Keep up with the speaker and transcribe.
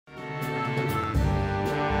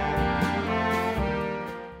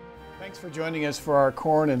for joining us for our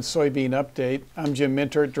corn and soybean update. I'm Jim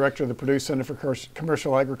Mintert, Director of the Purdue Center for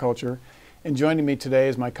Commercial Agriculture. And joining me today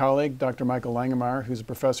is my colleague, Dr. Michael Langemeier, who's a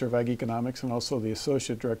professor of ag economics and also the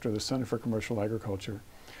Associate Director of the Center for Commercial Agriculture.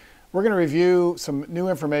 We're going to review some new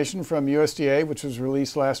information from USDA, which was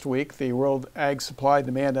released last week. The World Ag Supply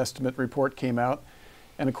Demand Estimate report came out.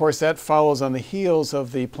 And of course, that follows on the heels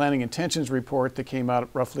of the Planning Intentions report that came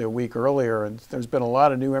out roughly a week earlier. And there's been a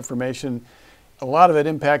lot of new information, a lot of it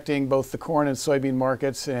impacting both the corn and soybean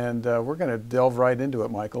markets. And we're going to delve right into it,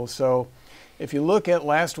 Michael. So if you look at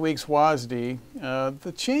last week's WASDE,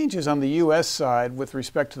 the changes on the U.S. side with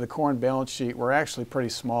respect to the corn balance sheet were actually pretty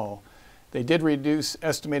small. They did reduce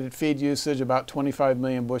estimated feed usage about 25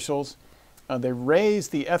 million bushels. They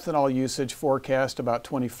raised the ethanol usage forecast about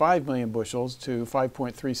 25 million bushels to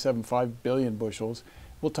 5.375 billion bushels.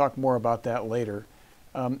 We'll talk more about that later.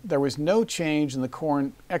 There was no change in the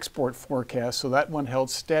corn export forecast, so that one held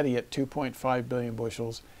steady at 2.5 billion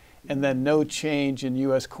bushels. And then no change in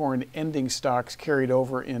U.S. corn ending stocks carried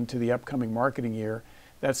over into the upcoming marketing year.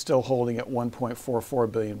 That's still holding at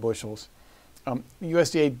 1.44 billion bushels. The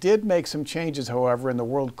USDA did make some changes, however, in the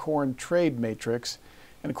World Corn Trade Matrix.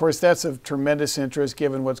 And of course, that's of tremendous interest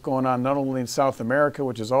given what's going on not only in South America,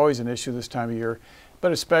 which is always an issue this time of year,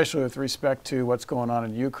 but especially with respect to what's going on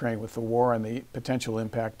in Ukraine with the war and the potential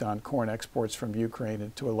impact on corn exports from Ukraine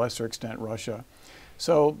and to a lesser extent Russia.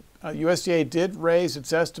 So USDA did raise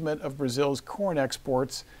its estimate of Brazil's corn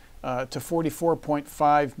exports to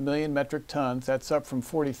 44.5 million metric tons. That's up from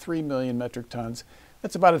 43 million metric tons.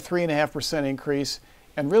 That's about a 3.5% increase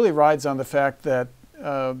and really rides on the fact that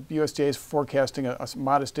USDA is forecasting a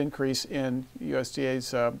modest increase in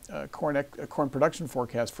USDA's corn production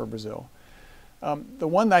forecast for Brazil. The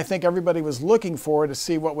one I think everybody was looking for to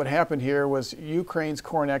see what would happen here was Ukraine's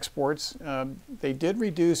corn exports. They did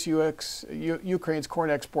reduce Ukraine's corn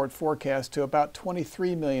export forecast to about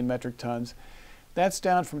 23 million metric tons. That's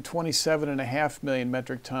down from 27.5 million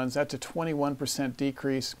metric tons. That's a 21%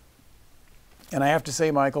 decrease. And I have to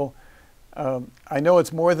say, Michael, I know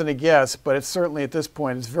it's more than a guess, but it's certainly at this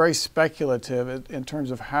point, it's very speculative in terms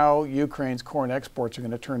of how Ukraine's corn exports are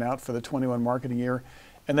going to turn out for the 21 marketing year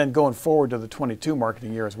and then going forward to the 22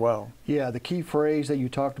 marketing year as well. Yeah, the key phrase that you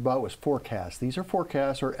talked about was forecast. These are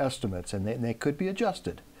forecasts or estimates, and they could be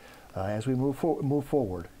adjusted as we move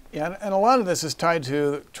forward. Yeah, and a lot of this is tied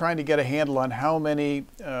to trying to get a handle on how many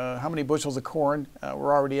bushels of corn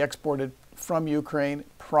were already exported from Ukraine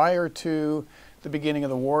prior to the beginning of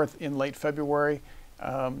the war in late February.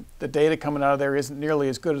 The data coming out of there isn't nearly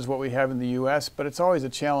as good as what we have in the U.S., but it's always a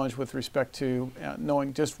challenge with respect to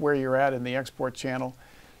knowing just where you're at in the export channel.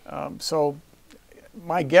 So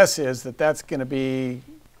my guess is that that's going to be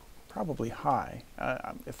probably high.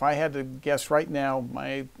 If I had to guess right now,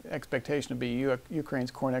 my expectation would be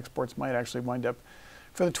Ukraine's corn exports might actually wind up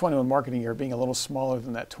for the 21 marketing year being a little smaller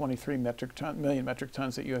than that 23 million metric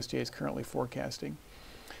tons that USDA is currently forecasting.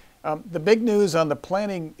 The big news on the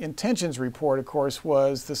Planning Intentions report, of course,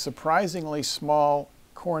 was the surprisingly small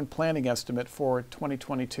corn planting estimate for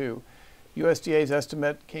 2022. USDA's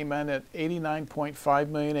estimate came in at 89.5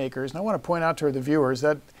 million acres. And I want to point out to the viewers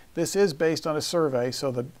that this is based on a survey,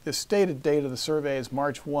 so the stated date of the survey is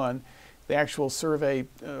March 1. The actual survey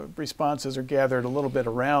responses are gathered a little bit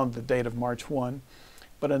around the date of March 1,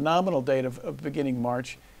 but a nominal date of beginning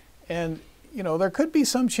March. And you know, there could be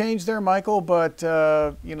some change there, Michael, but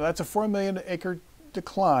you know, that's a 4 million acre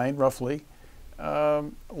decline, roughly. A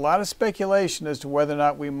lot of speculation as to whether or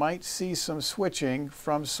not we might see some switching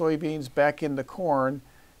from soybeans back into corn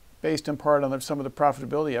based in part on some of the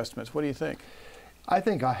profitability estimates. What do you think? I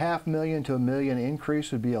think a 500,000 to 1 million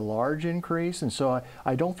increase would be a large increase, and so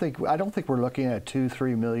I don't think we're looking at a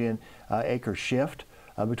 2-3 million acre shift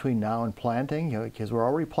between now and planting, you know, because we're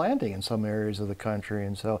already planting in some areas of the country,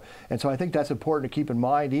 and so I think that's important to keep in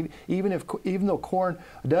mind. Even though corn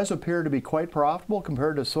does appear to be quite profitable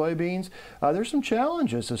compared to soybeans, there's some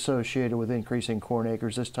challenges associated with increasing corn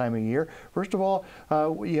acres this time of year. First of all,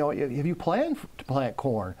 you know, if you plan to plant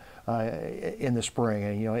corn in the spring,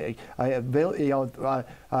 and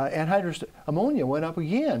anhydrous ammonia went up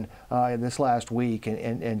again this last week,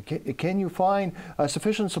 and can you find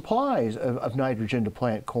sufficient supplies of nitrogen to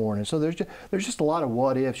plant corn? And so there's just a lot of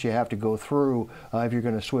what ifs you have to go through if you're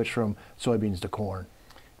going to switch from soybeans to corn.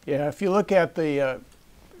 Yeah, if you look at the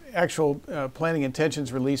actual planting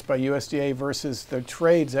intentions released by USDA versus the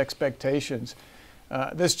trade's expectations,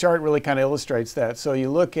 this chart really kind of illustrates that. So you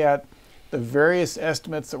look at the various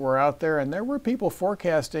estimates that were out there, and there were people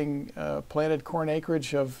forecasting planted corn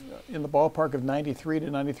acreage in the ballpark of 93 to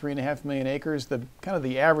 93.5 million acres.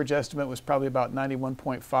 The average estimate was probably about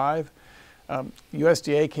 91.5.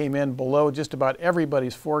 USDA came in below just about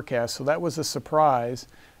everybody's forecast, so that was a surprise.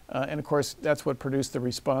 And of course, that's what produced the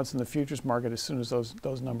response in the futures market as soon as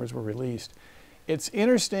those numbers were released. It's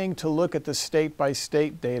interesting to look at the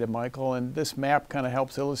state-by-state data, Michael, and this map kind of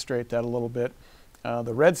helps illustrate that a little bit.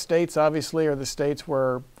 The red states, obviously, are the states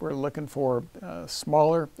where we're looking for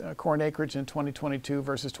smaller corn acreage in 2022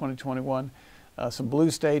 versus 2021. Some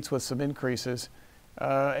blue states with some increases.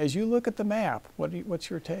 As you look at the map, what's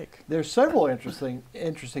your take? There's several interesting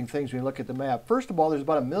things when you look at the map. First of all, there's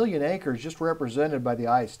about 1 million acres just represented by the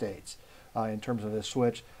I states in terms of the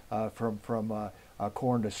switch from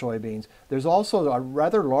corn to soybeans. There's also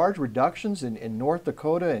rather large reductions in North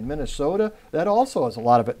Dakota and Minnesota. That also has a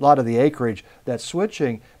lot of the acreage that's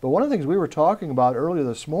switching. But one of the things we were talking about earlier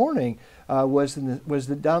this morning was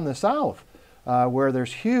down in the south. Where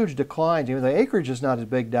there's huge declines. You know, the acreage is not as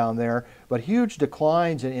big down there, but huge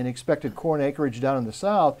declines in expected corn acreage down in the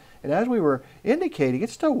south. And as we were indicating,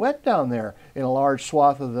 it's still wet down there in a large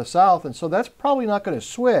swath of the south, and so that's probably not going to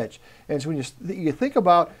switch. And so when you think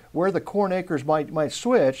about where the corn acres might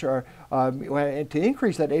switch, or to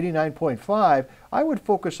increase that 89.5, I would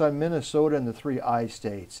focus on Minnesota and the 3 I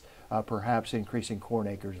states, perhaps increasing corn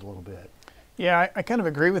acres a little bit. Yeah, I kind of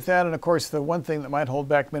agree with that. And of course, the one thing that might hold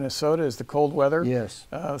back Minnesota is the cold weather. Yes.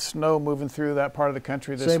 Snow moving through that part of the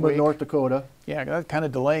country this week. Same with North Dakota. Yeah, that's kind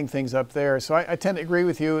of delaying things up there. So I tend to agree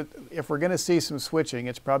with you. If we're going to see some switching,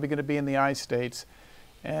 it's probably going to be in the I states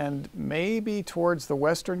and maybe towards the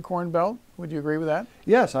western corn belt. Would you agree with that?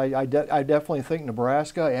 Yes, I definitely think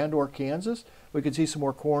Nebraska and or Kansas, we could see some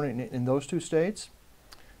more corn in those 2 states.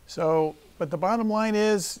 So, but the bottom line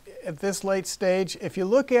is, at this late stage, if you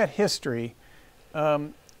look at history,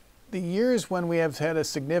 the years when we have had a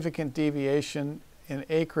significant deviation in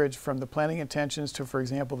acreage from the planting intentions to, for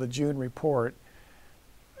example, the June report,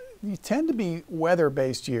 you tend to be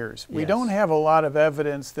weather-based years. Yes. We don't have a lot of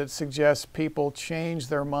evidence that suggests people change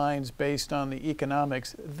their minds based on the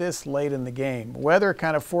economics this late in the game. Weather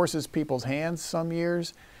kind of forces people's hands some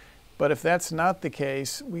years, but if that's not the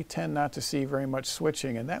case, we tend not to see very much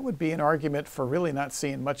switching, and that would be an argument for really not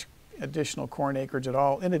seeing much additional corn acreage at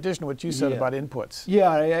all, in addition to what you said about inputs.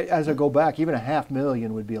 Yeah, as I go back, even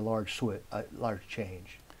 500,000 would be a large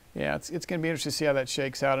change. Yeah, it's going to be interesting to see how that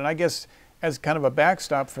shakes out. And I guess as kind of a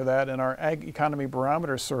backstop for that, in our Ag Economy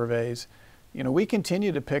Barometer surveys, you know, we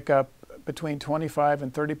continue to pick up between 25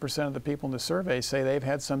 and 30% of the people in the survey say they've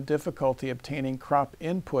had some difficulty obtaining crop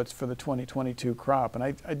inputs for the 2022 crop. And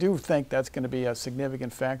I do think that's going to be a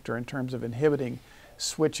significant factor in terms of inhibiting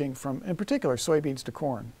switching from, in particular, soybeans to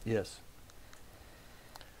corn. Yes.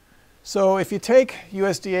 So if you take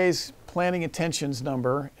USDA's planting intentions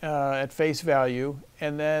number at face value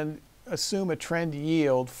and then assume a trend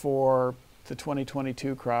yield for the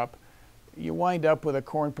 2022 crop, you wind up with a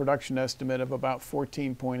corn production estimate of about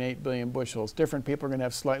 14.8 billion bushels. Different people are going to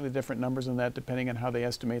have slightly different numbers on that depending on how they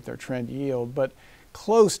estimate their trend yield, but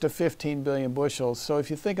close to 15 billion bushels. So if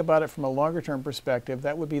you think about it from a longer term perspective,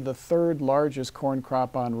 that would be the 3rd largest corn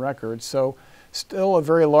crop on record. So still a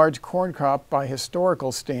very large corn crop by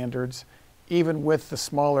historical standards, even with the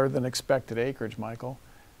smaller than expected acreage, Michael.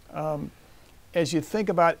 As you think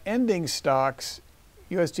about ending stocks,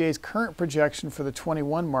 USDA's current projection for the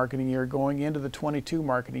 21 marketing year going into the 22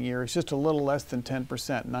 marketing year is just a little less than 10%,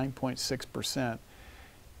 9.6%.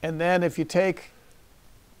 And then if you take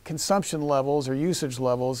consumption levels or usage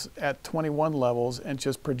levels at 21 levels and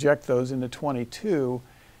just project those into 22,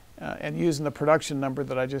 and using the production number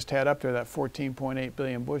that I just had up there, that 14.8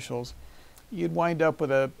 billion bushels, you'd wind up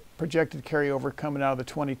with a projected carryover coming out of the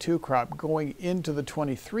 22 crop going into the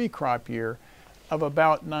 23 crop year of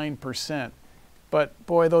about 9%. But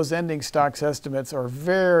boy, those ending stocks estimates are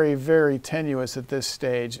very, very tenuous at this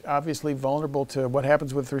stage, obviously vulnerable to what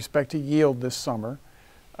happens with respect to yield this summer,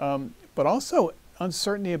 but also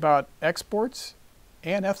uncertainty about exports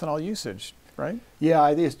and ethanol usage, right? Yeah,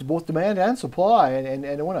 it's both demand and supply, and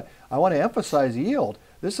I want to emphasize yield.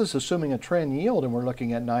 This is assuming a trend yield, and we're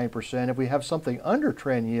looking at 9%. If we have something under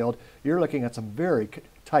trend yield, you're looking at some very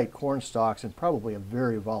tight corn stocks and probably a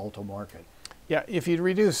very volatile market. Yeah, if you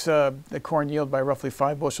reduce the corn yield by roughly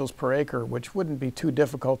 5 bushels per acre, which wouldn't be too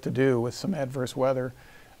difficult to do with some adverse weather,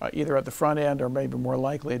 either at the front end or maybe more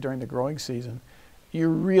likely during the growing season, you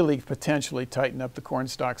really potentially tighten up the corn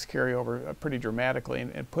stocks carryover pretty dramatically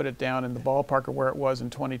and put it down in the ballpark of where it was in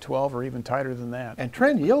 2012 or even tighter than that. And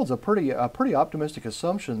trend yield's a pretty optimistic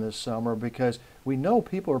assumption this summer because we know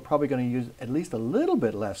people are probably going to use at least a little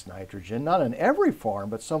bit less nitrogen, not on every farm,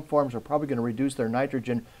 but some farms are probably going to reduce their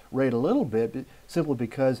nitrogen rate a little bit simply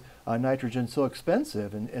because nitrogen's so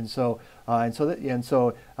expensive. And so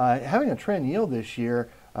having a trend yield this year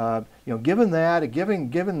Given that, given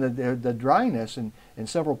the dryness in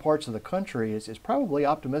several parts of the country, it's probably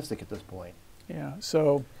optimistic at this point. Yeah.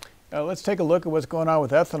 So let's take a look at what's going on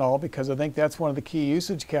with ethanol, because I think that's one of the key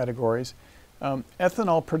usage categories.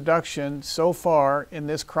 Ethanol production so far in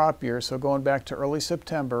this crop year, so going back to early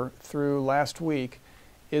September through last week,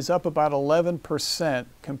 is up about 11%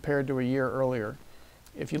 compared to a year earlier.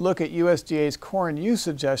 If you look at USDA's corn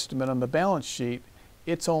usage estimate on the balance sheet,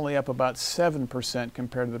 it's only up about 7%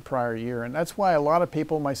 compared to the prior year. And that's why a lot of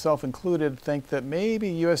people, myself included, think that maybe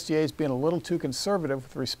USDA is being a little too conservative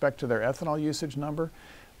with respect to their ethanol usage number.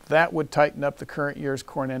 That would tighten up the current year's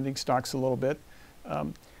corn ending stocks a little bit.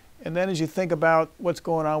 And then as you think about what's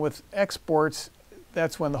going on with exports,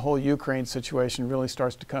 that's when the whole Ukraine situation really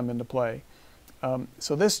starts to come into play.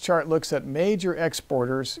 So this chart looks at major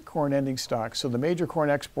exporters' corn ending stocks. So the major corn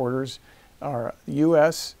exporters are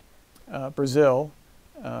U.S., Brazil,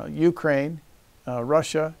 Ukraine,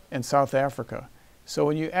 Russia, and South Africa. So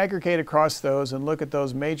when you aggregate across those and look at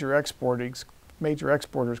those major exporters'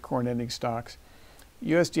 corn ending stocks,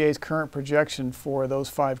 USDA's current projection for those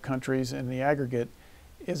 5 countries in the aggregate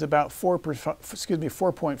is about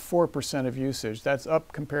 4.4% of usage. That's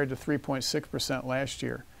up compared to 3.6% last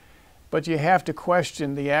year. But you have to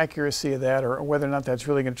question the accuracy of that, or whether or not that's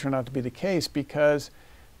really going to turn out to be the case, because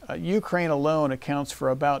Ukraine alone accounts for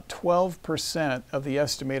about 12% of the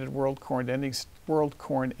estimated world corn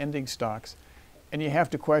ending stocks. And you have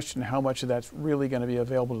to question how much of that's really going to be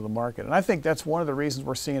available to the market. And I think that's one of the reasons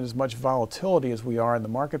we're seeing as much volatility as we are in the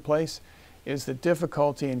marketplace, is the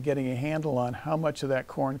difficulty in getting a handle on how much of that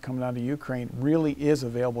corn coming out of Ukraine really is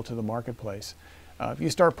available to the marketplace. If you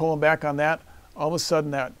start pulling back on that, all of a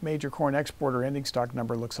sudden that major corn exporter ending stock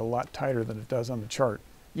number looks a lot tighter than it does on the chart.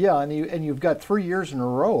 Yeah, and you've got 3 years in a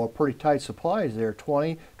row of pretty tight supplies there.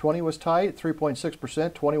 20 was tight,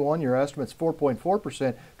 3.6%. 21, your estimate's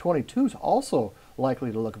 4.4%. 22 is also likely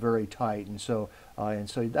to look very tight, and so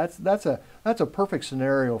that's a perfect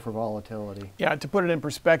scenario for volatility. Yeah, to put it in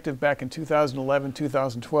perspective, back in 2011,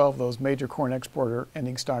 2012, those major corn exporter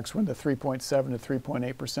ending stocks were in the 3.7 to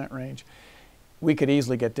 3.8% range. We could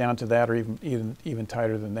easily get down to that, or even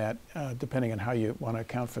tighter than that, depending on how you want to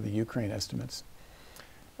account for the Ukraine estimates.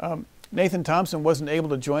 Nathan Thompson wasn't able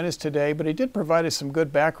to join us today, but he did provide us some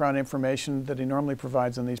good background information that he normally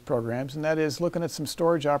provides on these programs, and that is looking at some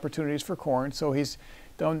storage opportunities for corn. So he's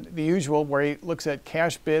done the usual, where he looks at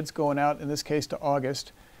cash bids going out, in this case to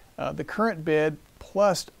August, the current bid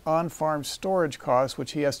plus on-farm storage costs,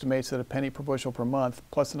 which he estimates at a penny per bushel per month,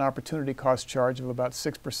 plus an opportunity cost charge of about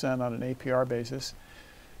 6% on an APR basis.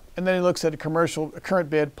 And then he looks at a current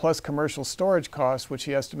bid plus commercial storage cost, which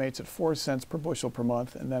he estimates at 4 cents per bushel per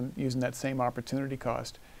month, and then using that same opportunity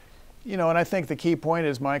cost. And I think the key point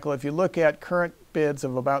is, Michael, if you look at current bids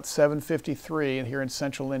of about $7.53 here in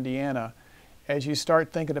central Indiana, as you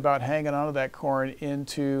start thinking about hanging on to that corn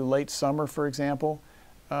into late summer, for example,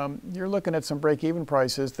 you're looking at some break-even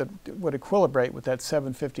prices that would equilibrate with that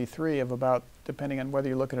 $7.53 of about, depending on whether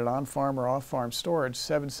you're looking at on-farm or off-farm storage,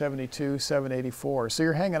 $7.72, $7.84. So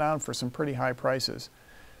you're hanging on for some pretty high prices.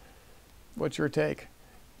 What's your take?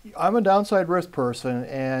 I'm a downside risk person,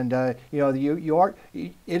 and it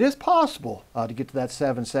is possible to get to that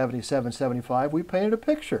 770, 775. We painted a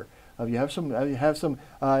picture. You have some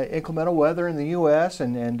inclemental weather in the U.S.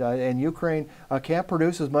 and Ukraine can't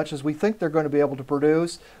produce as much as we think they're going to be able to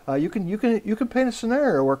produce. You can paint a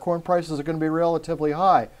scenario where corn prices are going to be relatively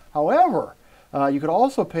high. However, you could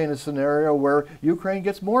also paint a scenario where Ukraine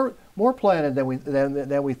gets more planted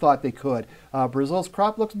than we thought they could. Brazil's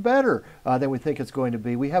crop looks better than we think it's going to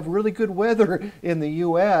be. We have really good weather in the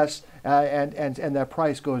U.S. And that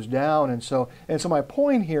price goes down. And so my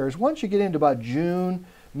point here is, once you get into about June,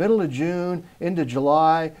 middle of June into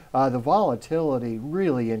July, the volatility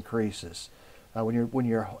really increases when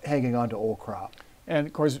you're hanging on to old crop. And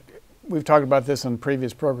of course, we've talked about this on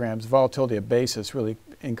previous programs. Volatility of basis really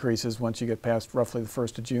increases once you get past roughly the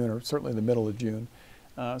 1st of June, or certainly the middle of June.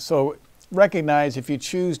 So recognize, if you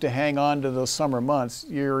choose to hang on to those summer months,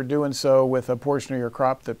 you're doing so with a portion of your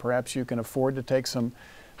crop that perhaps you can afford to take some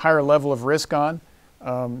higher level of risk on.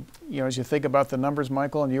 As you think about the numbers,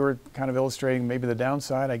 Michael, and you were kind of illustrating maybe the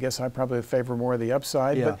downside, I guess I probably favor more of the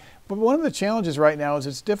upside. Yeah. But one of the challenges right now is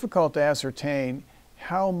it's difficult to ascertain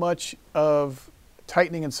how much of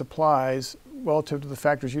tightening in supplies relative to the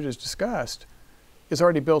factors you just discussed is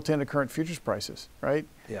already built into current futures prices, right?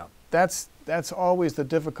 Yeah. That's always the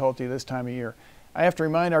difficulty this time of year. I have to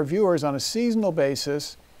remind our viewers, on a seasonal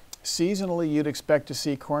basis, seasonally you'd expect to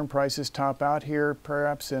see corn prices top out here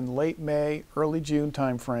perhaps in late May, early June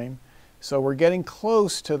timeframe. So we're getting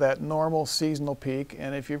close to that normal seasonal peak,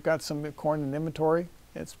 and if you've got some corn in inventory,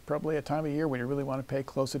 it's probably a time of year when you really want to pay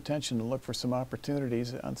close attention and look for some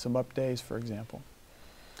opportunities on some up days, for example.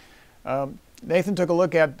 Nathan took a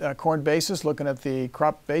look at corn basis, looking at the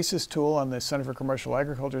crop basis tool on the Center for Commercial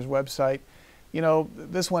Agriculture's website. You know,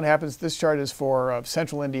 this chart is for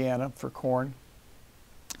central Indiana for corn.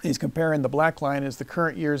 He's comparing the black line is the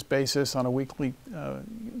current year's basis on a weekly,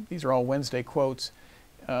 these are all Wednesday quotes,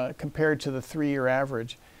 compared to the 3-year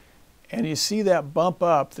average. And you see that bump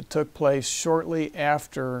up that took place shortly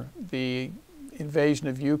after the invasion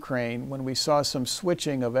of Ukraine, when we saw some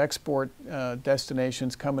switching of export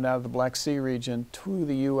destinations coming out of the Black Sea region to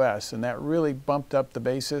the U.S., and that really bumped up the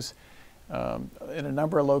basis in a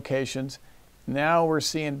number of locations. Now we're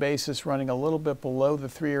seeing basis running a little bit below the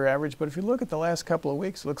 3-year average, but if you look at the last couple of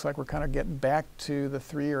weeks, it looks like we're kind of getting back to the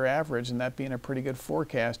 3-year average, and that being a pretty good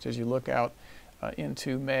forecast as you look out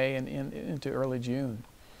into May and into early June.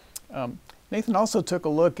 Nathan also took a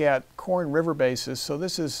look at corn river basis. So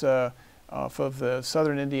this is off of the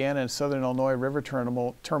southern Indiana and southern Illinois river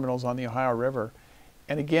terminals on the Ohio River.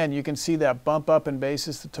 And again, you can see that bump up in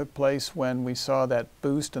basis that took place when we saw that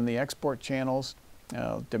boost in the export channels,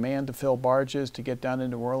 demand to fill barges to get down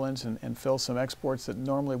into New Orleans and fill some exports that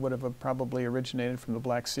normally would have probably originated from the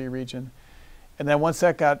Black Sea region. And then once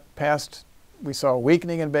that got past, we saw a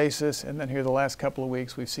weakening in basis, and then here the last couple of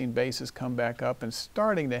weeks we've seen basis come back up and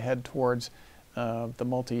starting to head towards the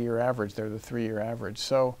multi-year average there, the 3-year average.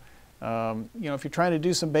 So, you know, if you're trying to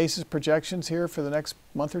do some basis projections here for the next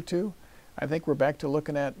month or two, I think we're back to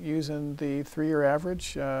looking at using the 3-year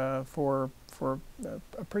average for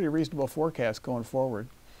a pretty reasonable forecast going forward.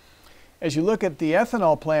 As you look at the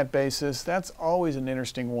ethanol plant basis, that's always an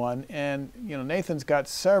interesting one. And, you know, Nathan's got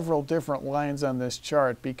several different lines on this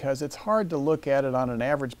chart because it's hard to look at it on an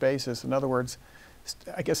average basis. In other words,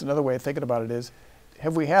 I guess another way of thinking about it is,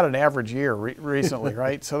 have we had an average year recently,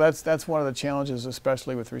 right? So that's one of the challenges,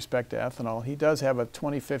 especially with respect to ethanol. He does have a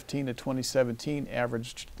 2015 to 2017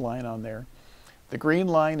 average line on there. The green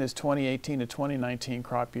line is 2018 to 2019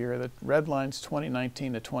 crop year. The red line's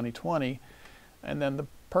 2019 to 2020. And then the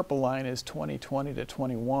purple line is 2020 to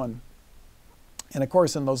 21. And of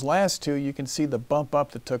course, in those last two, you can see the bump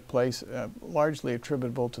up that took place, largely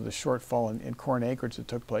attributable to the shortfall in corn acreage that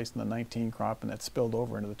took place in the 19 crop, and that spilled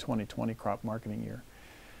over into the 2020 crop marketing year.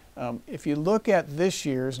 If you look at this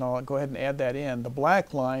year's, and I'll go ahead and add that in, the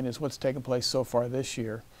black line is what's taken place so far this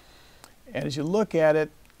year. And as you look at it,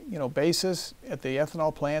 you know, basis at the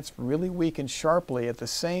ethanol plants really weakened sharply at the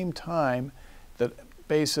same time that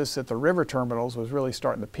basis at the river terminals was really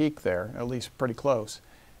starting to peak there, at least pretty close.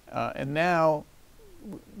 And now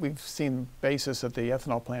we've seen basis at the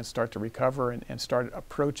ethanol plants start to recover and start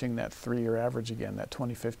approaching that 3-year average again, that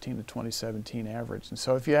 2015 to 2017 average. And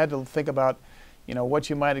so if you had to think about, you know, what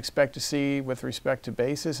you might expect to see with respect to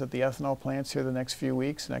basis at the ethanol plants here the next few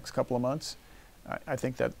weeks, next couple of months, I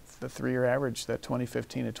think that the 3-year average, that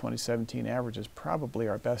 2015 to 2017 average, is probably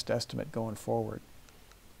our best estimate going forward.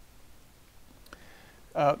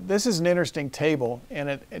 This is an interesting table,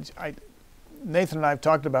 and Nathan and I have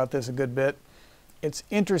talked about this a good bit. It's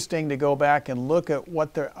interesting to go back and look at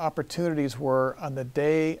what the opportunities were on the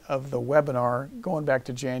day of the webinar going back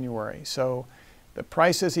to January. So the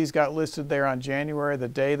prices he's got listed there on January, the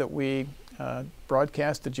day that we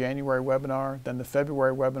broadcast the January webinar, then the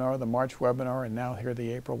February webinar, the March webinar, and now here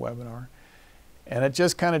the April webinar. And it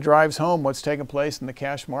just kind of drives home what's taking place in the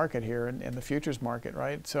cash market here and the futures market,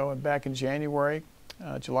 right? So back in January,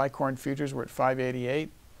 July corn futures were at 588.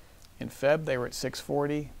 In Feb, they were at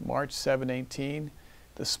 640. March, 718.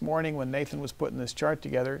 This morning, when Nathan was putting this chart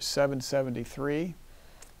together, 773.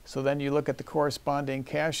 So then you look at the corresponding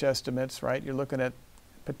cash estimates, right? You're looking at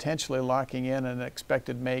potentially locking in an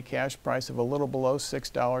expected May cash price of a little below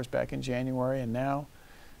 $6 back in January, and now,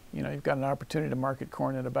 you know, you've got an opportunity to market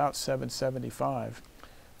corn at about 775.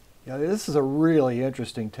 Yeah, this is a really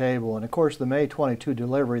interesting table, and of course the May 22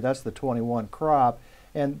 delivery, that's the 21 crop,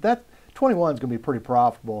 and that 21 is going to be pretty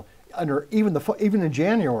profitable. Under even the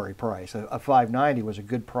January price of 590 was a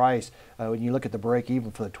good price when you look at the break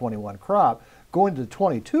even for the 21 crop. Going to the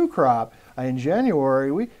 22 crop in January,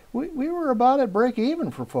 we were about at break even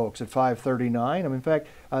for folks at 539. I mean, in fact,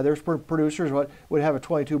 there's producers would have a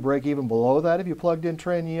 22 break even below that if you plugged in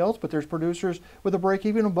train yields, but there's producers with a break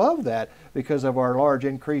even above that because of our large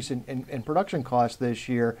increase in production costs this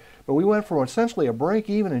year. But we went from essentially a break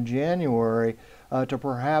even in January to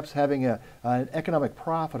perhaps having an economic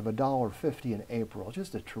profit of $1.50 in April.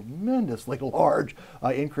 Just a tremendously large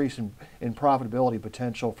increase in profitability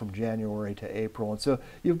potential from January to April. And so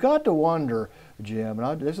you've got to wonder, Jim,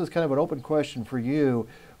 and this is kind of an open question for you,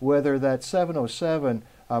 whether that 707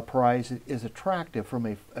 price is attractive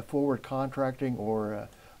from a forward contracting or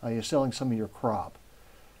you're selling some of your crop?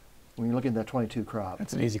 When you're looking at that 22 crop.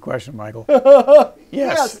 That's an easy question, Michael.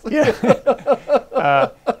 Yes. Yeah.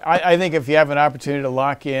 I think if you have an opportunity to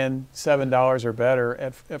lock in $7 or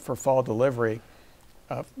better for fall delivery,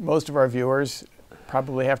 most of our viewers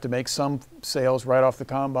probably have to make some sales right off the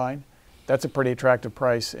combine. That's a pretty attractive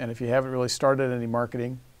price. And if you haven't really started any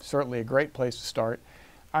marketing, certainly a great place to start.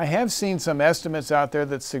 I have seen some estimates out there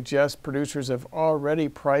that suggest producers have already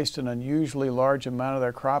priced an unusually large amount of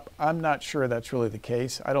their crop. I'm not sure that's really the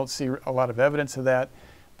case. I don't see a lot of evidence of that,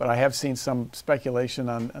 but I have seen some speculation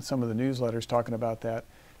on some of the newsletters talking about that.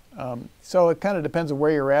 So it kind of depends on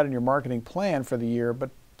where you're at in your marketing plan for the year, but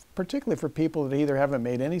particularly for people that either haven't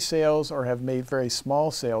made any sales or have made very small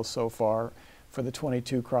sales so far for the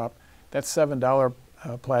 22 crop, that $7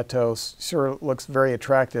 plateau sure looks very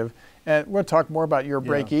attractive. And we'll talk more about your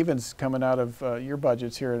break-evens coming out of your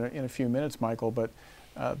budgets here in a few minutes, Michael. But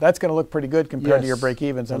that's going to look pretty good compared to your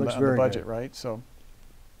break-evens on the budget, right? So,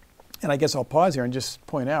 and I guess I'll pause here and just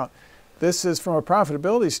point out, this is from a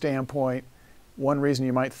profitability standpoint, one reason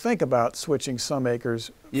you might think about switching some acres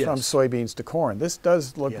from soybeans to corn. This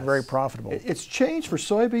does look very profitable. It's changed for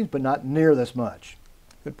soybeans, but not near this much.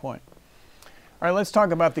 Good point. All right, let's talk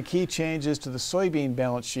about the key changes to the soybean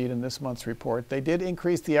balance sheet in this month's report. They did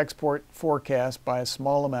increase the export forecast by a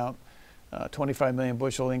small amount, 25 million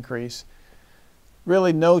bushel increase.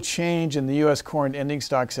 Really no change in the U.S. corn ending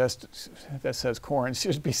stocks estimate. That says corn, it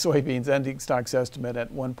should be soybeans ending stocks estimate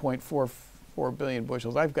at 1.44 billion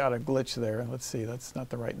bushels. I've got a glitch there. Let's see, that's not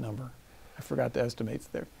the right number. I forgot to estimate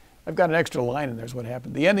there. I've got an extra line and there's what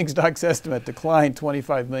happened. The ending stocks estimate declined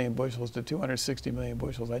 25 million bushels to 260 million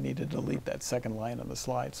bushels. I need to delete that second line on the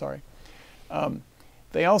slide, sorry.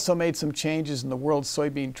 They also made some changes in the world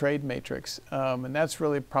soybean trade matrix, and that's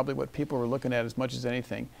really probably what people were looking at as much as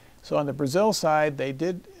anything. So on the Brazil side, they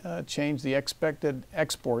did change the expected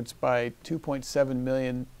exports by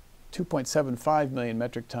 2.75 million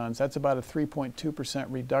metric tons. That's about a 3.2%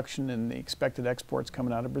 reduction in the expected exports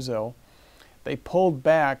coming out of Brazil. They pulled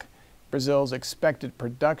back Brazil's expected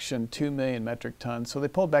production 2 million metric tons. So they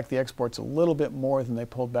pulled back the exports a little bit more than they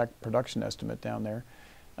pulled back production estimate down there.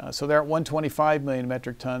 So they're at 125 million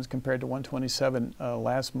metric tons compared to 127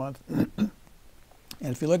 last month. And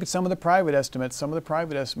if you look at some of the private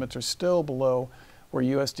estimates are still below where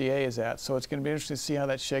USDA is at. So it's going to be interesting to see how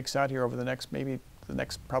that shakes out here over the next,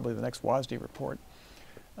 probably the next WASDE report.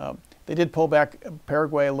 They did pull back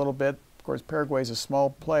Paraguay a little bit. Of course, Paraguay is a small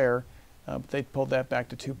player. But they pulled that back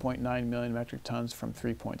to 2.9 million metric tons from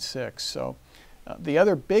 3.6. So the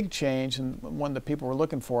other big change, and one that people were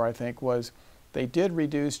looking for, I think, was they did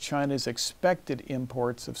reduce China's expected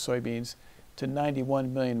imports of soybeans to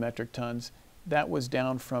 91 million metric tons. That was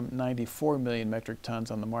down from 94 million metric tons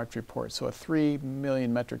on the March report. So a 3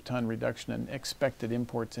 million metric ton reduction in expected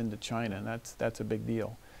imports into China, and that's a big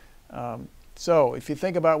deal. So if you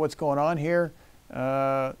think about what's going on here,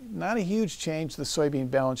 not a huge change to the soybean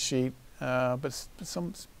balance sheet. But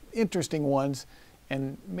some interesting ones,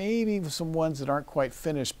 and maybe some ones that aren't quite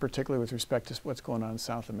finished, particularly with respect to what's going on in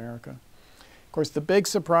South America. Of course, the big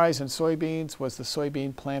surprise in soybeans was the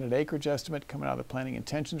soybean planted acreage estimate coming out of the Planting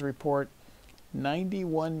Intentions Report.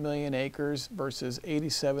 91 million acres versus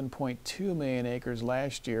 87.2 million acres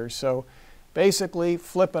last year. So basically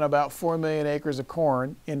flipping about 4 million acres of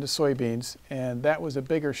corn into soybeans, and that was a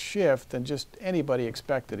bigger shift than just anybody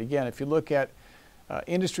expected. Again, if you look at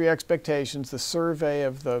industry expectations, the survey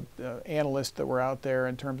of the analysts that were out there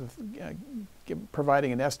in terms of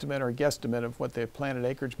providing an estimate or a guesstimate of what the planted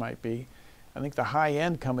acreage might be. I think the high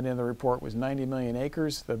end coming in the report was 90 million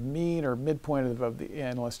acres. The mean or midpoint of the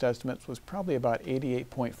analyst estimates was probably about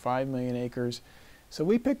 88.5 million acres. So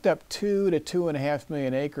we picked up 2 to 2.5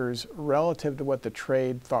 million acres relative to what the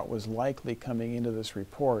trade thought was likely coming into this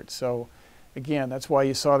report. So again, that's why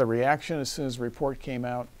you saw the reaction as soon as the report came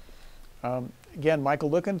out. Again, Michael,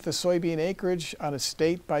 looking at the soybean acreage on a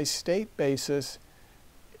state-by-state basis,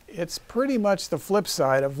 it's pretty much the flip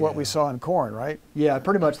side of what we saw in corn, right? Yeah,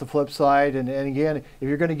 pretty much the flip side. And again, if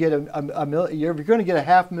you're going to get if you're going to get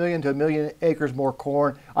 500,000 to 1 million acres more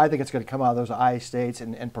corn, I think it's going to come out of those I states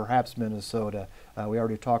and perhaps Minnesota. We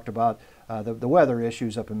already talked about the weather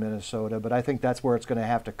issues up in Minnesota, but I think that's where it's going to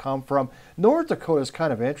have to come from. North Dakota is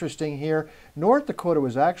kind of interesting here. North Dakota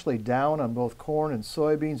was actually down on both corn and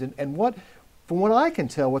soybeans, and from what I can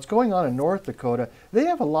tell, what's going on in North Dakota, they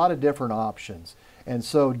have a lot of different options. And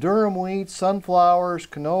so durum wheat, sunflowers,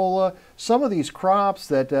 canola, some of these crops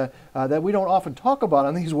that we don't often talk about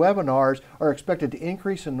on these webinars are expected to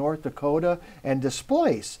increase in North Dakota and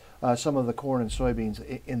displace some of the corn and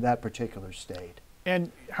soybeans in that particular state.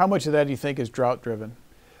 And how much of that do you think is drought driven?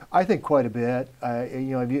 I think quite a bit.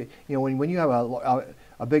 When you have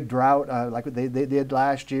a big drought like they did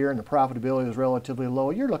last year and the profitability was relatively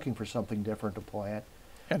low, you're looking for something different to plant.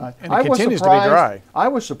 And it continues to be dry. I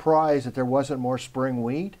was surprised that there wasn't more spring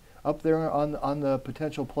wheat up there on the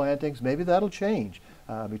potential plantings. Maybe that'll change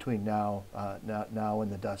between now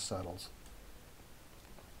and the dust settles.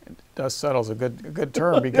 Dust settles a good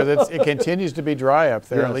term because it continues to be dry up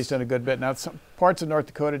there, yes. At least in a good bit. Now, some parts of North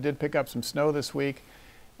Dakota did pick up some snow this week.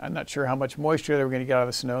 I'm not sure how much moisture they were going to get out of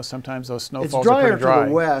the snow. Sometimes those snowfalls are pretty dry. It's drier to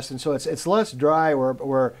the west, and so it's less dry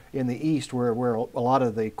where in the east where a lot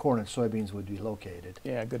of the corn and soybeans would be located.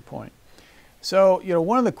 Yeah, good point. So,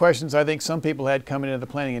 one of the questions I think some people had coming into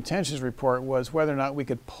the planting intentions report was whether or not we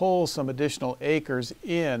could pull some additional acres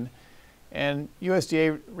in. And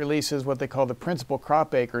USDA releases what they call the principal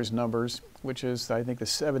crop acres numbers, which is, I think, the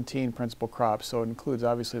 17 principal crops. So it includes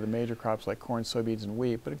obviously the major crops like corn, soybeans, and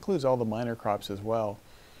wheat, but it includes all the minor crops as well.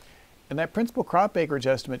 And that principal crop acreage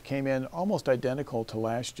estimate came in almost identical to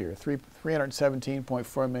last year,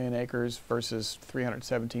 317.4 million acres versus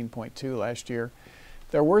 317.2 last year.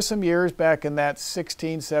 There were some years back in that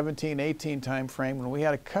 16, 17, 18 time frame when we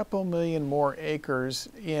had a couple million more acres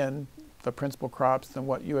in the principal crops than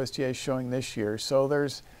what USDA is showing this year. So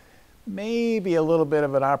there's maybe a little bit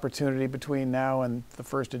of an opportunity between now and the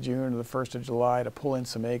 1st of June or the 1st of July to pull in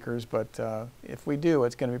some acres, but if we do,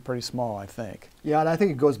 it's going to be pretty small, I think. Yeah, and I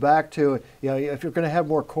think it goes back to, if you're going to have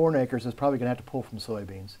more corn acres, it's probably going to have to pull from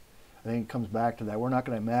soybeans. I think it comes back to that. We're not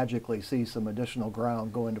going to magically see some additional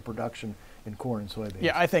ground go into production in corn and soybeans.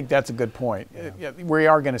 Yeah, I think that's a good point. Yeah. We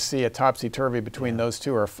are going to see a topsy-turvy between those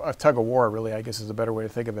two, or a tug-of-war, really, I guess is a better way to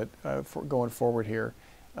think of it, going forward here,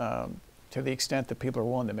 to the extent that people are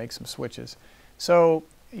willing to make some switches. So,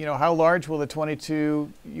 how large will the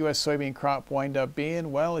 22 U.S. soybean crop wind up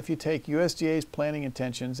being? Well, if you take USDA's planting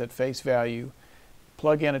intentions at face value,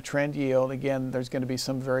 plug in a trend yield, again, there's going to be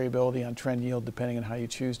some variability on trend yield depending on how you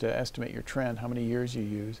choose to estimate your trend, how many years you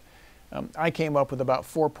use. I came up with about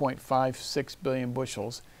 4.56 billion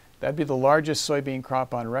bushels. That'd be the largest soybean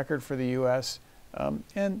crop on record for the U.S.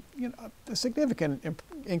 And a significant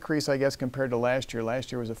increase, I guess, compared to last year.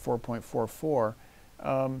 Last year was at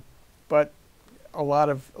 4.44, but a lot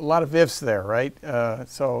of ifs there, right?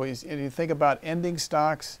 So you think about ending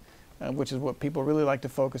stocks, which is what people really like to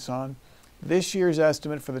focus on. This year's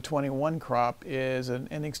estimate for the 21 crop is an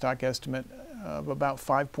ending stock estimate of about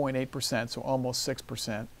 5.8%, so almost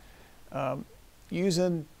 6%.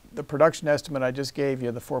 Using the production estimate I just gave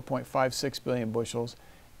you, the 4.56 billion bushels,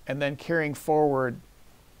 and then carrying forward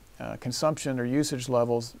consumption or usage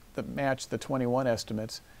levels that match the 21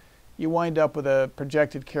 estimates, you wind up with a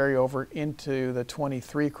projected carryover into the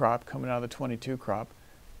 23 crop coming out of the 22 crop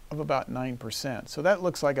of about 9%. So that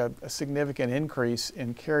looks like a significant increase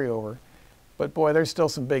in carryover. But boy, there's still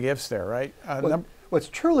some big ifs there, right? What's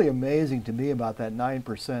truly amazing to me about that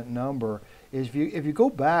 9% number is if you go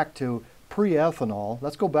back to pre-ethanol,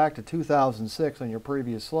 let's go back to 2006 on your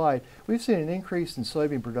previous slide, we've seen an increase in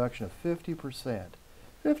soybean production of 50%.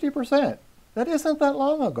 50%. That isn't that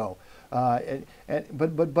long ago.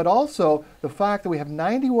 But also the fact that we have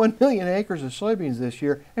 91 million acres of soybeans this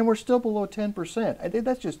year and we're still below 10%. I think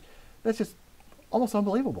that's just almost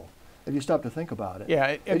unbelievable if you stop to think about it.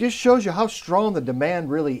 Yeah, it just shows you how strong the demand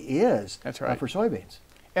really is. That's right. For soybeans.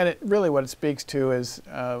 And what it speaks to is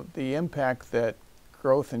the impact that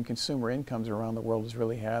growth in consumer incomes around the world has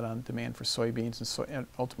really had on demand for soybeans and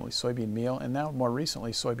ultimately soybean meal, and now more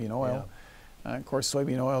recently soybean oil. Yeah. Of course,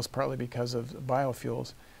 soybean oil is partly because of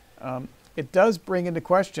biofuels. It does bring into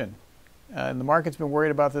question, and the market's been worried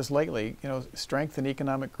about this lately, strength in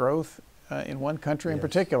economic growth in one country in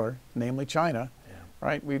particular, namely China.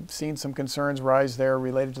 Right? We've seen some concerns rise there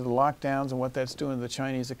related to the lockdowns and what that's doing to the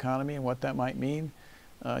Chinese economy and what that might mean.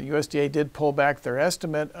 USDA did pull back their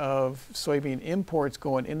estimate of soybean imports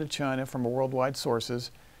going into China from worldwide sources.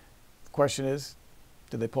 The question is,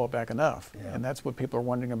 did they pull it back enough? Yeah. And that's what people are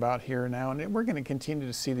wondering about here now. And we're going to continue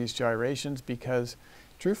to see these gyrations because,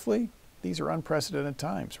 truthfully, these are unprecedented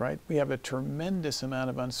times, right? We have a tremendous amount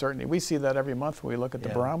of uncertainty. We see that every month when we look at the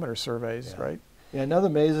barometer surveys, right? Yeah, another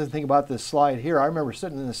amazing thing about this slide here, I remember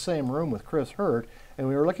sitting in the same room with Chris Hurd, and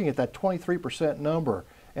we were looking at that 23% number,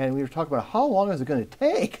 and we were talking about how long is it going to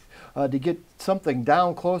take to get something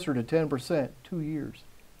down closer to 10%? 2 years.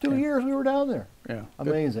 2 years we were down there. Yeah.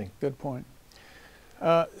 Amazing. Good point.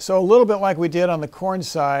 So a little bit like we did on the corn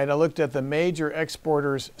side, I looked at the major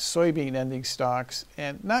exporters' soybean ending stocks,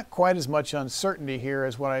 and not quite as much uncertainty here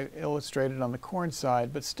as what I illustrated on the corn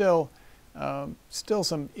side, but still still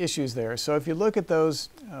some issues there. So if you look at those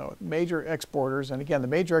major exporters, and again, the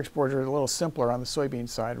major exporters are a little simpler on the soybean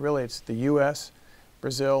side. Really, it's the U.S.,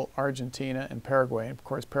 Brazil, Argentina, and Paraguay. And of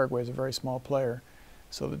course, Paraguay is a very small player.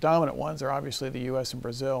 So the dominant ones are obviously the U.S. and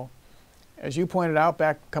Brazil. As you pointed out,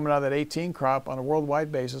 back coming out of that 18 crop, on a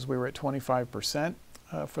worldwide basis, we were at 25%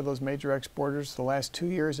 for those major exporters. The last 2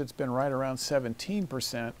 years, it's been right around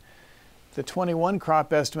 17%. The 21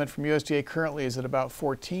 crop estimate from USDA currently is at about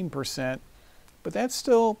 14%, but that's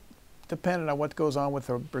still dependent on what goes on with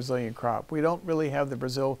the Brazilian crop. We don't really have the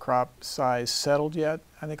Brazil crop size settled yet.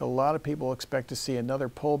 I think a lot of people expect to see another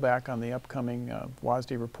pullback on the upcoming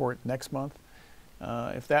WASDE report next month.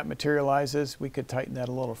 If that materializes, we could tighten that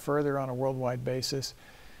a little further on a worldwide basis.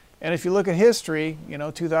 And if you look at history,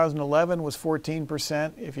 2011 was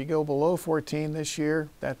 14%. If you go below 14 this year,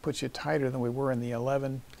 that puts you tighter than we were in the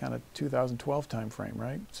 11, kind of 2012 timeframe,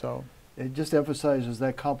 right? So it just emphasizes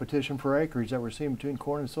that competition for acreage that we're seeing between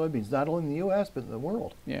corn and soybeans, not only in the U.S., but in the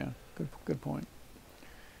world. Yeah, good point.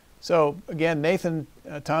 So again, Nathan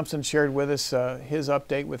Thompson shared with us his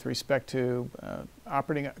update with respect to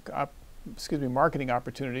marketing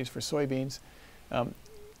opportunities for soybeans.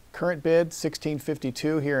 Current bid,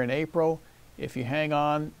 $16.52 here in April. If you hang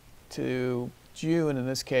on to June in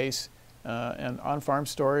this case, and on-farm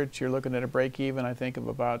storage, you're looking at a break-even, I think, of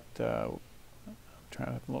about, I'm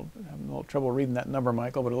having a little trouble reading that number,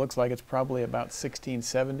 Michael, but it looks like it's probably about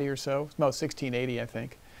 $16.70 or so. No, $16.80, I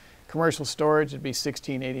think. Commercial storage would be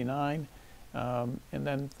 $16.89. And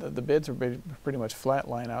then the bids are pretty much flat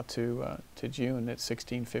line out to June at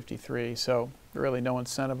 $16.53. So really no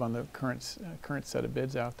incentive on the current set of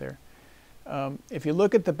bids out there. If you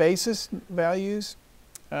look at the basis values,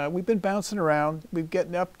 we've been bouncing around. We're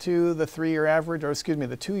getting up to the 3-year average, or excuse me,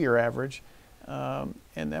 the 2-year average, and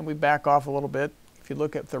then we back off a little bit. If you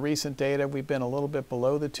look at the recent data, we've been a little bit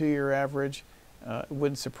below the 2-year average. It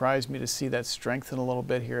wouldn't surprise me to see that strengthen a little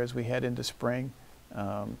bit here as we head into spring.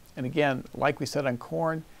 And again, like we said on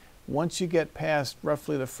corn, once you get past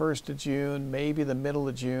roughly the 1st of June, maybe the middle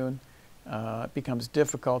of June, it becomes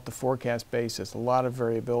difficult to forecast basis. A lot of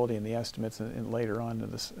variability in the estimates and later on in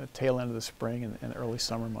the tail end of the spring and early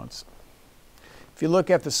summer months. If you look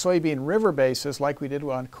at the soybean river basis, like we did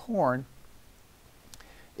on corn,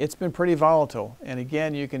 it's been pretty volatile. And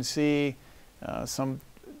again, you can see some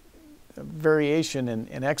variation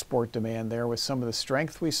in export demand there with some of the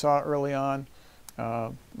strength we saw early on.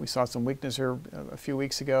 We saw some weakness here a few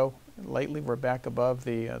weeks ago. Lately, we're back above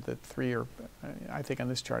the 3-year, I think on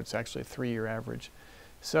this chart, it's actually a 3-year average.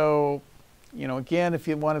 So, again, if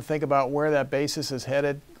you want to think about where that basis is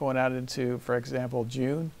headed going out into, for example,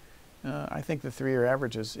 June, I think the 3-year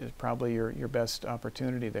average is probably your best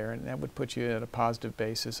opportunity there, and that would put you at a positive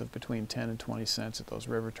basis of between 10 and 20 cents at those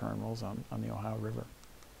river terminals on the Ohio River.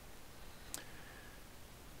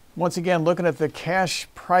 Once again, looking at the cash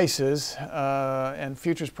prices and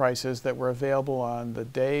futures prices that were available on the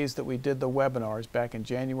days that we did the webinars back in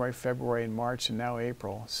January, February, and March, and now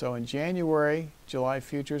April. So in January, July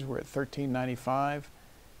futures were at $13.95.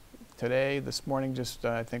 Today, this morning, just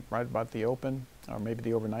I think right about the open, or maybe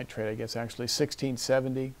the overnight trade, I guess actually,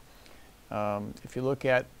 $16.70. If you look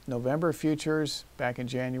at November futures back in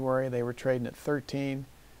January, they were trading at $13.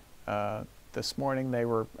 This morning they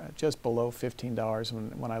were just below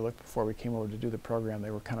 $15. When I looked before we came over to do the program,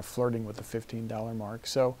 they were kind of flirting with the $15 mark.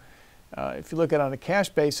 So if you look at it on a cash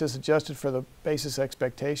basis, adjusted for the basis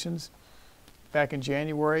expectations, back in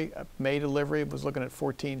January, May delivery was looking at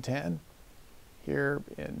 $14.10. Here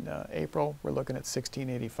in April, we're looking at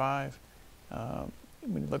 $16.85.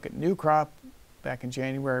 When you look at new crop, back in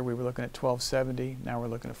January, we were looking at $12.70. Now we're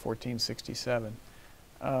looking at $14.67.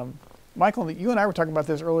 Michael, you and I were talking about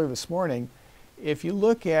this earlier this morning. If you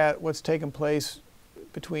look at what's taken place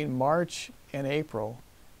between March and April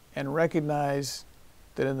and recognize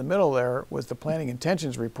that in the middle there was the planting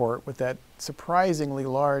intentions report with that surprisingly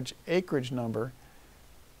large acreage number,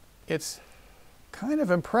 it's kind of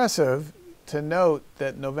impressive to note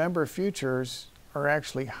that November futures are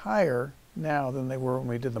actually higher now than they were when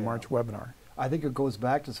we did the March webinar. I think it goes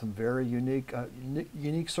back to some very unique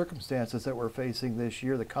circumstances that we're facing this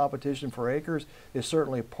year. The competition for acres is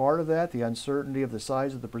certainly a part of that. The uncertainty of the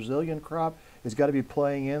size of the Brazilian crop has got to be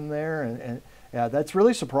playing in there, and that's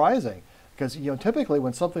really surprising because typically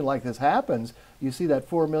when something like this happens, you see that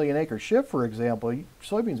 4 million acre shift, for example,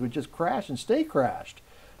 soybeans would just crash and stay crashed.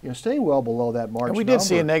 Stay well below that March and we number. did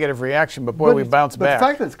see a negative reaction, but boy, we bounced back. But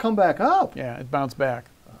the fact that it's come back up. Yeah, it bounced back.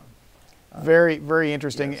 Very, very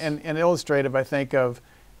interesting, yes. and illustrative, I think, of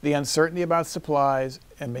the uncertainty about supplies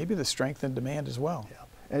and maybe the strength in demand as well. Yeah.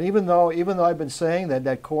 And even though I've been saying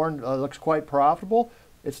that corn looks quite profitable,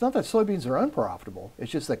 It's not that soybeans are unprofitable.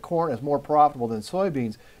 It's just that corn is more profitable than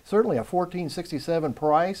soybeans. Certainly, a 14.67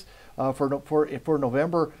 price for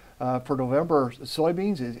November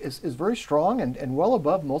soybeans is very strong and well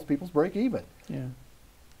above most people's break even. Yeah,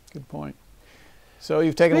 good point. So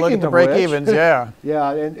you've taken a look at the break evens, yeah.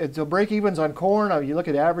 Yeah, and so break evens on corn. You look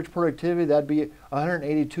at average productivity. That'd be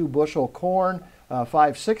 182 bushel corn,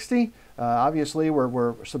 560. Obviously,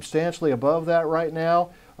 we're substantially above that right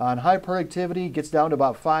now. On high productivity, it gets down to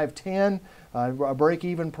about 510, a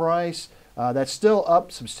break-even price. That's still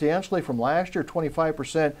up substantially from last year,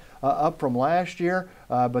 25% up from last year.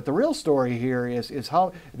 But the real story here is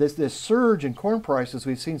how this surge in corn prices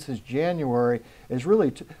we've seen since January is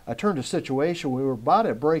really turned a situation. We were about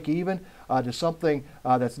at break-even to something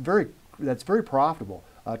that's very profitable.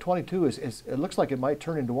 22 it looks like it might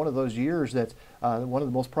turn into one of those years that's one of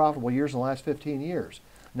the most profitable years in the last 15 years.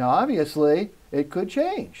 Now, obviously, it could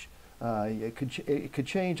change. It could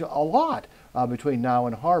change a lot between now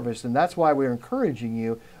and harvest, and that's why we're encouraging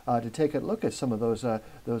you to take a look at some of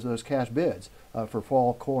those cash bids for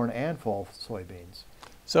fall corn and fall soybeans.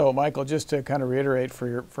 So, Michael, just to kind of reiterate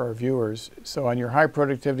for our viewers, so on your high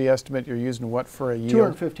productivity estimate, you're using what for a yield?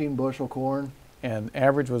 215 bushel corn. And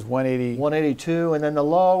average was 180. 182, and then the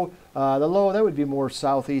low that would be more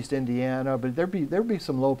southeast Indiana, but there'd be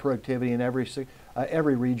some low productivity in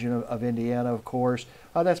every region of Indiana, of course.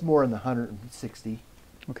 That's more in the 160.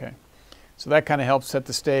 Okay, so that kind of helps set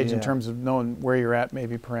the stage in Yeah. terms of knowing where you're at,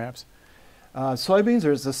 maybe perhaps. Soybeans,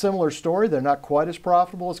 there's a similar story. They're not quite as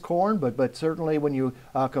profitable as corn, but certainly when you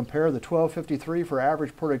compare the 1253 for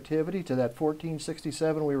average productivity to that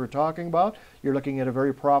 1467 we were talking about, you're looking at a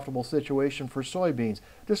very profitable situation for soybeans,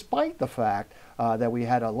 despite the fact that we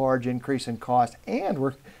had a large increase in cost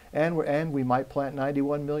and we might plant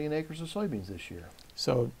 91 million acres of soybeans this year.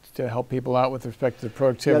 So to help people out with respect to the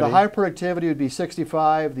productivity. Yeah, the high productivity would be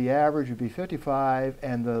 65, the average would be 55,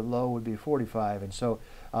 and the low would be 45. And so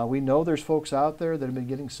we know there's folks out there that have been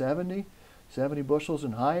getting 70 bushels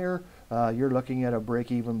and higher. You're looking at a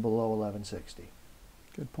break even below 1160.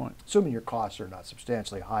 Good point. Assuming your costs are not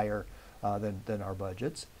substantially higher than our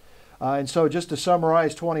budgets. And so just to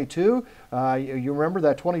summarize 22, you remember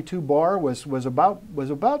that 22 bar was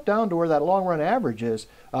about down to where that long run average is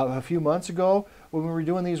a few months ago when we were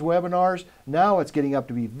doing these webinars. Now it's getting up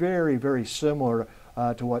to be very, very similar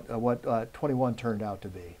to what 21 turned out to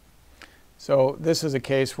be. So this is a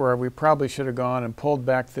case where we probably should have gone and pulled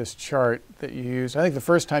back this chart that you used. I think the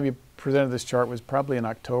first time you presented this chart was probably in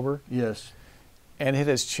October. Yes. And it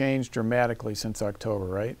has changed dramatically since October,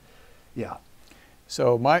 right? Yeah.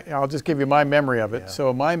 So I'll just give you my memory of it. Yeah.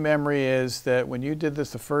 So my memory is that when you did this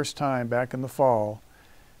the first time back in the fall,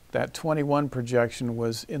 that 21 projection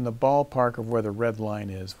was in the ballpark of where the red line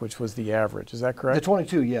is, which was the average. Is that correct? The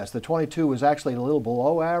 22, yes. The 22 was actually a little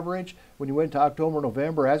below average. When you went to October,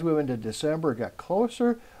 November, as we went into December, it got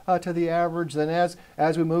closer to the average. Then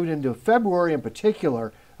as we moved into February in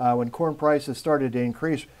particular, when corn prices started to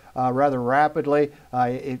increase rather rapidly,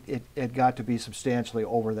 it got to be substantially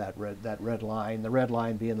over that red line, the red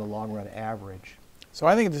line being the long run average. So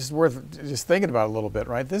I think this is worth just thinking about a little bit,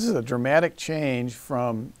 right? This is a dramatic change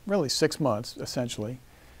from really 6 months, essentially,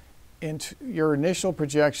 into your initial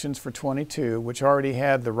projections for 22, which already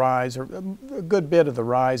had the rise, or a good bit of the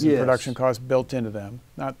rise in production costs built into them.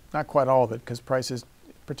 Not quite all of it, because prices,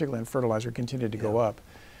 particularly in fertilizer, continued to go up.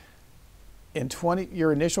 In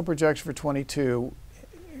your initial projection for 22,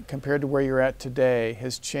 compared to where you're at today,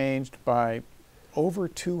 has changed by over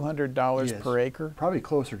 $200 per acre? Probably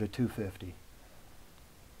closer to $250.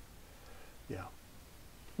 Yeah.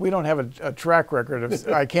 We don't have a track record of,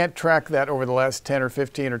 I can't track that over the last 10 or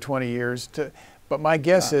 15 or 20 years, but my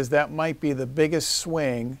guess is that might be the biggest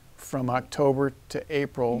swing from October to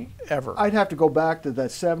April ever. I'd have to go back to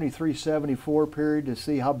that 73, 74 period to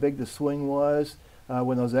see how big the swing was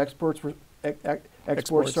when those exports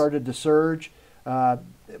started to surge.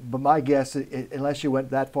 But my guess, unless you went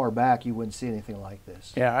that far back, you wouldn't see anything like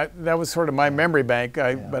this. Yeah, that was sort of my memory bank,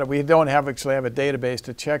 but we don't actually have a database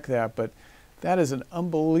to check that. But that is an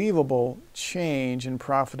unbelievable change in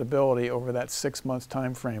profitability over that 6 month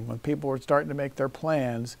time frame when people were starting to make their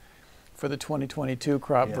plans for the 2022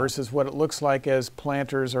 crop versus what it looks like as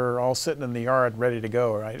planters are all sitting in the yard ready to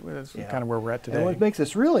go, right? That's kind of where we're at today. And what makes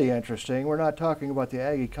this really interesting, we're not talking about the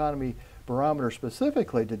ag economy barometer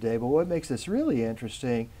specifically today, but what makes this really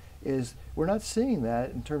interesting is we're not seeing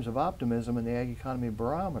that in terms of optimism in the ag economy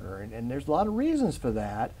barometer, and there's a lot of reasons for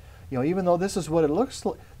that. You know, even though this is what it looks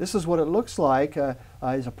like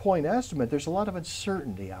as a point estimate, there's a lot of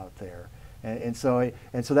uncertainty out there. And so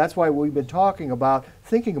that's why we've been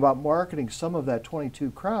thinking about marketing some of that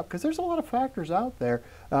 22 crop, because there's a lot of factors out there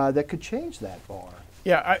that could change that bar.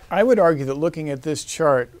 Yeah, I would argue that looking at this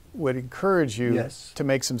chart would encourage you Yes. to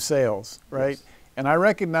make some sales, right? Yes. And I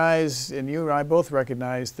recognize, and you and I both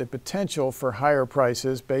recognize, the potential for higher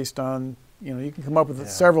prices based on, you can come up with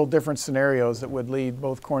several different scenarios that would lead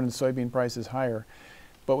both corn and soybean prices higher.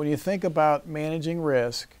 But when you think about managing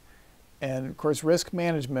risk, and of course risk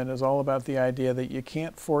management is all about the idea that you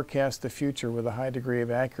can't forecast the future with a high degree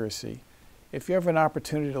of accuracy. If you have an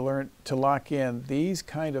opportunity to learn to lock in these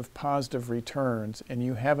kind of positive returns and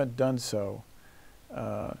you haven't done so,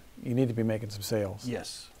 you need to be making some sales.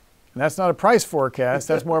 Yes. And that's not a price forecast,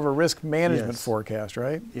 that's more of a risk management Yes. forecast,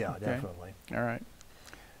 right? Yeah, Okay. definitely. All right.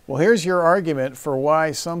 Well, here's your argument for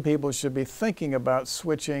why some people should be thinking about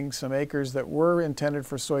switching some acres that were intended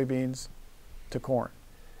for soybeans to corn.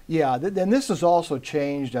 Yeah, and this has also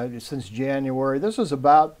changed since January. This was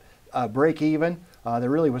about break even. There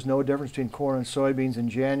really was no difference between corn and soybeans in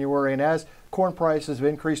January, and as corn prices have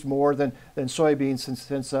increased more than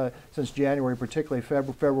soybeans since January, particularly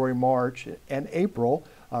February, March, and April,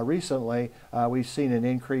 recently, we've seen an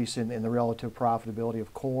increase in the relative profitability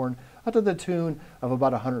of corn up to the tune of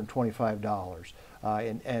about $125.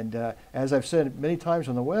 As I've said many times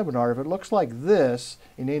on the webinar, if it looks like this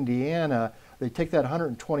in Indiana, they take that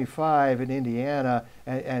 125 in Indiana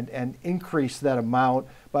and increase that amount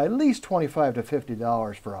by at least $25 to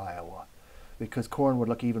 $50 for Iowa, because corn would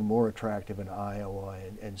look even more attractive in Iowa.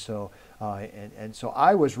 And so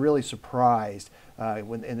I was really surprised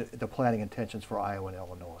in the planting intentions for Iowa and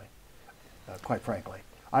Illinois, quite frankly.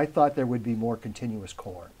 I thought there would be more continuous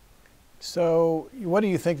corn. So what do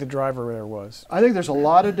you think the driver there was? I think there's a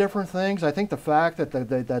lot of different things. I think the fact that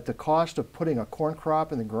the cost of putting a corn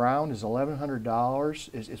crop in the ground is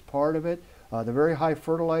 $1,100 is part of it. The very high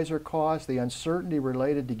fertilizer cost, the uncertainty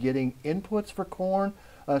related to getting inputs for corn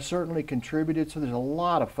certainly contributed. So there's a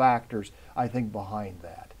lot of factors, I think, behind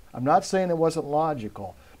that. I'm not saying it wasn't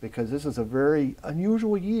logical, because this is a very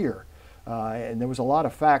unusual year. And there was a lot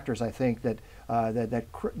of factors, I think, that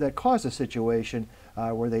caused a situation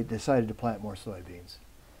where they decided to plant more soybeans.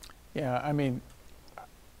 Yeah, I mean,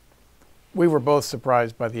 we were both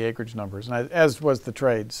surprised by the acreage numbers, and as was the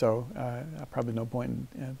trade, so probably no point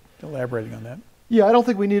in elaborating on that. Yeah, I don't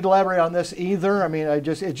think we need to elaborate on this either. I mean, it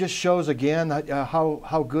just shows again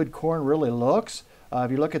how good corn really looks. If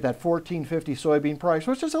you look at that $14.50 soybean price,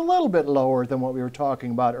 which is a little bit lower than what we were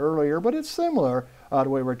talking about earlier, but it's similar to what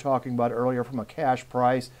we were talking about earlier from a cash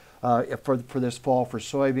price for this fall for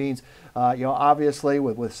soybeans. Obviously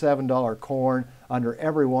with $7 corn under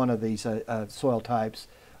every one of these soil types,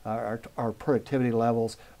 our productivity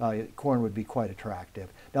levels, corn would be quite attractive.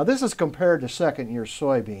 Now this is compared to second-year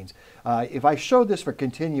soybeans. If I showed this for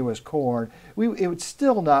continuous corn, it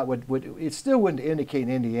still wouldn't indicate in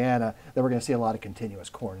Indiana that we're going to see a lot of continuous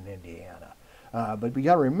corn in Indiana. But we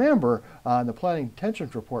got to remember, in the planting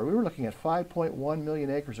intentions report, we were looking at 5.1 million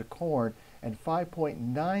acres of corn and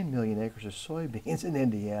 5.9 million acres of soybeans in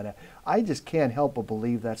Indiana. I just can't help but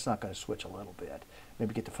believe that's not going to switch a little bit.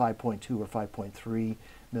 Maybe get to 5.2 or 5.3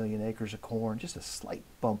 million acres of corn, just a slight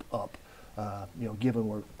bump up, given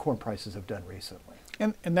where corn prices have done recently.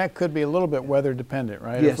 And that could be a little bit weather dependent,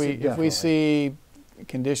 right? Yes, if we see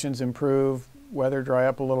conditions improve, weather dry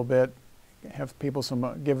up a little bit, have people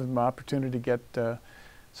give them opportunity to get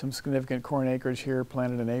some significant corn acreage here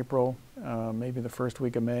planted in April, maybe the first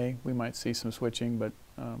week of May, we might see some switching, but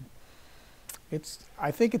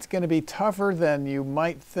I think it's going to be tougher than you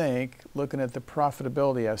might think, looking at the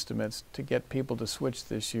profitability estimates, to get people to switch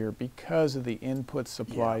this year because of the input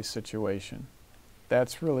supply situation.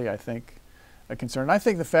 That's really, I think, a concern. I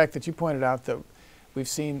think the fact that you pointed out that we've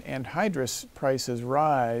seen anhydrous prices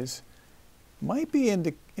rise might be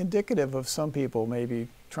indicative of some people maybe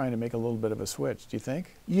trying to make a little bit of a switch. Do you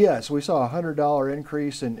think? Yes, we saw a $100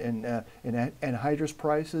 increase in anhydrous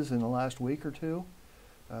prices in the last week or two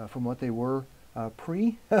from what they were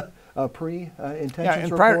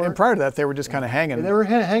pre-intentions report. And prior to that, they were just kind of hanging. They were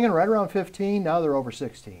hanging right around 15. Now they're over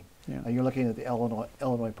 16. Yeah. You're looking at the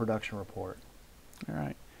Illinois production report. All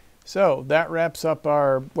right. So that wraps up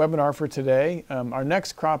our webinar for today. Our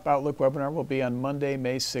next crop outlook webinar will be on Monday,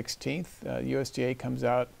 May 16th. USDA comes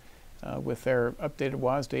out with their updated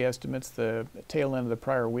WASDE estimates the tail end of the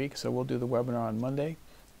prior week. So we'll do the webinar on Monday,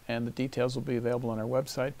 and the details will be available on our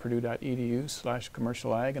website,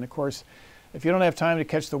 purdue.edu/commercialag. And of course, if you don't have time to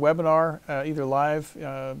catch the webinar either live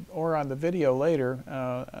or on the video later,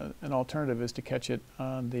 an alternative is to catch it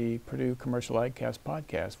on the Purdue Commercial AgCast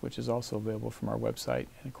podcast, which is also available from our website.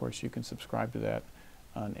 And of course, you can subscribe to that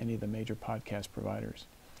on any of the major podcast providers.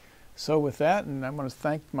 So with that, and I want to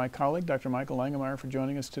thank my colleague, Dr. Michael Langemeier, for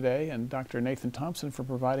joining us today, and Dr. Nathan Thompson for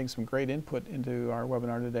providing some great input into our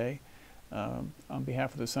webinar today. On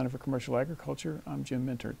behalf of the Center for Commercial Agriculture, I'm Jim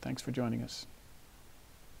Mintert. Thanks for joining us.